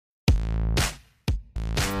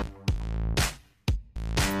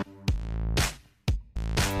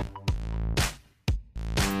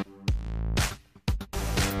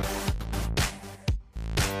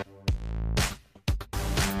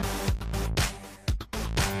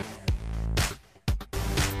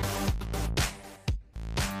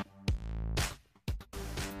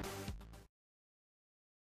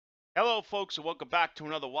Hello folks, and welcome back to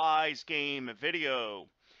another Wise Game video.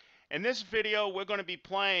 In this video we're going to be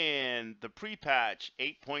playing the Prepatch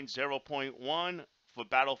 8.0.1 for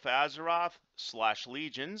Battle for Azeroth /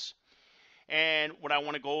 Legions. And what I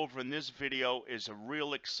want to go over in this video is a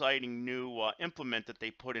real exciting new implement that they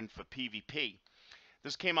put in for PvP.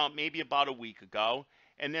 This came out maybe about a week ago,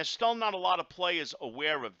 and there's still not a lot of players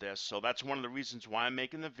aware of this, so that's one of the reasons why I'm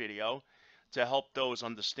making the video, to help those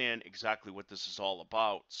understand exactly what this is all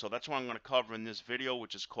about. So that's what I'm going to cover in this video,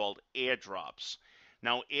 which is called airdrops.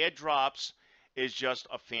 Now, airdrops is just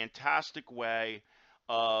a fantastic way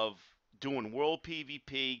of doing world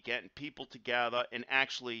PvP, getting people together, and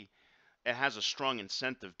actually it has a strong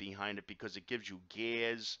incentive behind it because it gives you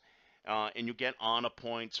gears, and you get honor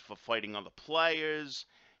points for fighting other players,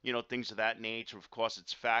 you know, things of that nature. Of course,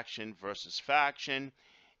 it's faction versus faction.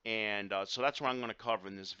 And so that's what I'm going to cover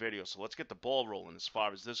in this video. So let's get the ball rolling as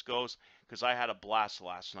far as this goes, because I had a blast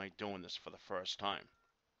last night doing this for the first time.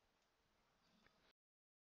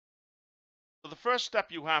 So the first step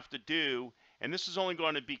you have to do, and this is only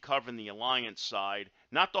going to be covering the Alliance side,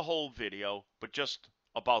 not the whole video, but just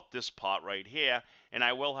about this part right here. And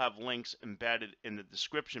I will have links embedded in the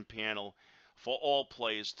description panel for all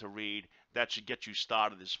players to read. That should get you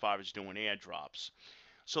started as far as doing airdrops.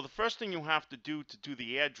 So the first thing you have to do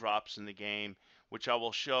the airdrops in the game, which I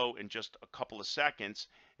will show in just a couple of seconds,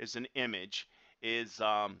 is an image, is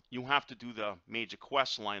you have to do the major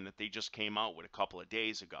quest line that they just came out with a couple of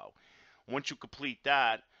days ago. Once you complete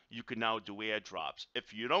that, you can now do airdrops.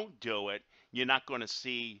 If you don't do it, you're not going to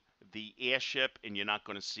see the airship and you're not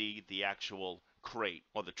going to see the actual crate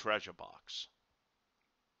or the treasure box.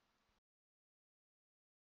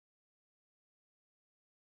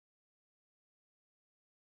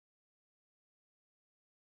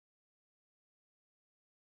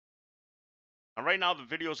 And right now the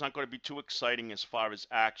video is not going to be too exciting as far as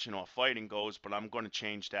action or fighting goes, but I'm going to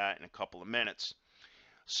change that in a couple of minutes.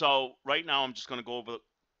 So right now I'm just going to go over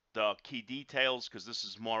the key details because this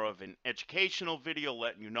is more of an educational video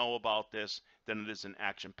letting you know about this than it is an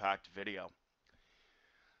action-packed video.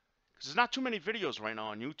 Because there's not too many videos right now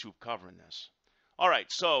on YouTube covering this.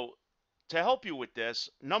 Alright, so to help you with this,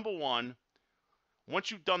 number one, once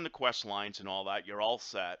you've done the quest lines and all that, you're all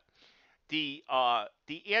set. The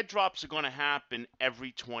airdrops are going to happen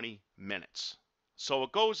every 20 minutes. So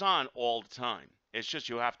it goes on all the time. It's just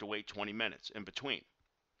you have to wait 20 minutes in between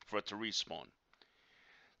for it to respawn.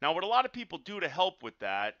 Now, what a lot of people do to help with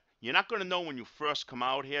that, you're not going to know when you first come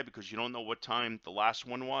out here because you don't know what time the last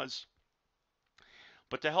one was.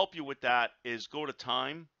 But to help you with that is go to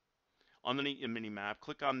time, underneath your mini-map,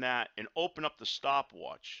 click on that, and open up the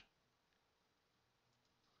stopwatch.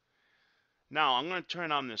 Now, I'm going to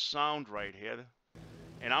turn on this sound right here,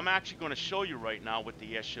 and I'm actually going to show you right now what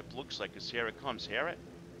the airship looks like, because here it comes. Hear it?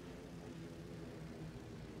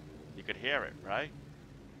 You could hear it, right?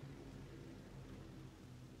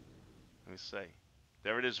 Let me see.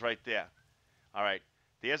 There it is right there. All right,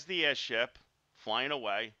 there's the airship flying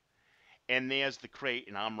away, and there's the crate,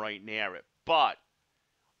 and I'm right near it. But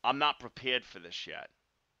I'm not prepared for this yet,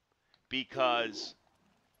 because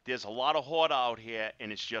there's a lot of horde out here,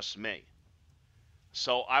 and it's just me.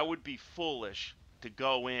 So I would be foolish to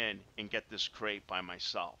go in and get this crate by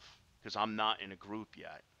myself because I'm not in a group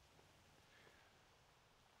yet.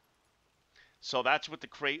 So that's what the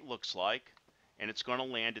crate looks like, and it's going to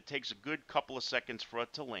land. It takes a good couple of seconds for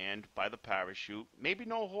it to land by the parachute. Maybe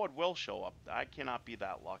no horde will show up. I cannot be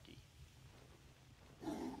that lucky.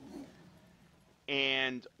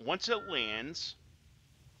 And once it lands,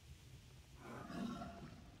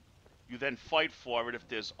 you then fight for it if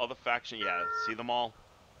there's other faction. Yeah, see them all?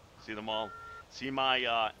 See them all? See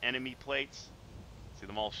my enemy plates? See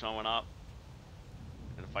them all showing up?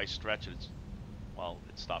 And if I stretch it, well,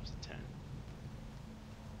 it stops at 10.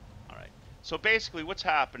 Alright. So basically what's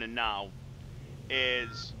happening now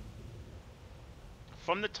is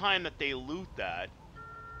from the time that they loot that,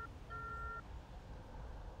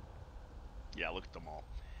 yeah, look at them all.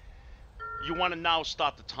 You want to now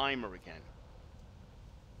start the timer again.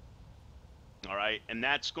 Alright, and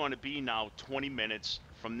that's going to be now 20 minutes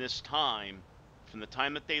from this time, from the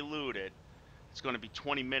time that they loot it. It's going to be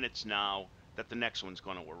 20 minutes now that the next one's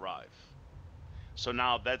going to arrive. So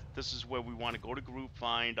now this is where we want to go to Group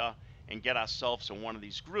Finder and get ourselves in one of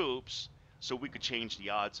these groups so we could change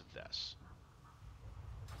the odds of this.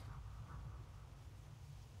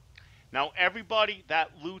 Now everybody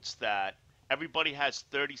that loots that, everybody has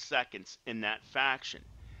 30 seconds in that faction.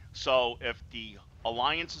 So if the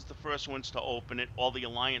Alliance is the first ones to open it, all the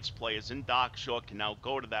Alliance players in Darkshore can now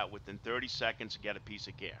go to that within 30 seconds and get a piece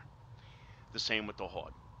of gear. The same with the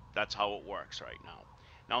Horde. That's how it works right now.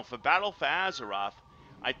 Now for Battle for Azeroth,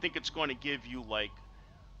 I think it's going to give you like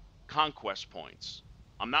conquest points.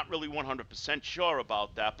 I'm not really 100% sure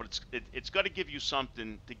about that, but it's got to give you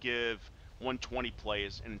something to give 120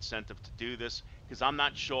 players an incentive to do this, because I'm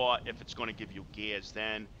not sure if it's going to give you gears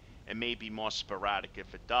then. It may be more sporadic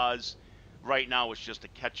if it does. Right now it's just a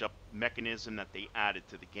catch-up mechanism that they added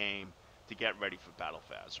to the game to get ready for Battle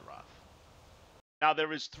for Azeroth. Now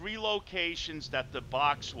there is 3 locations that the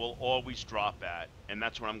box will always drop at, and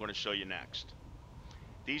that's what I'm going to show you next.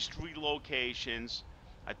 These 3 locations,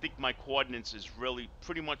 I think my coordinates is really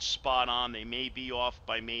pretty much spot on. They may be off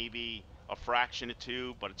by maybe a fraction or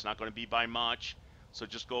 2, but it's not going to be by much. So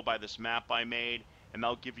just go by this map I made, and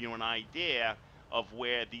that'll give you an idea of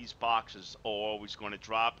where these boxes are always going to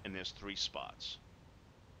drop, and there's 3 spots.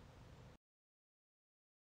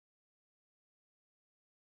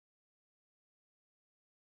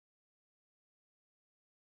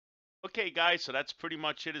 Okay guys, so that's pretty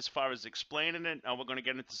much it as far as explaining it. Now we're going to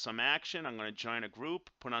get into some action. I'm going to join a group,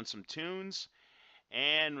 put on some tunes,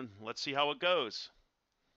 and let's see how it goes.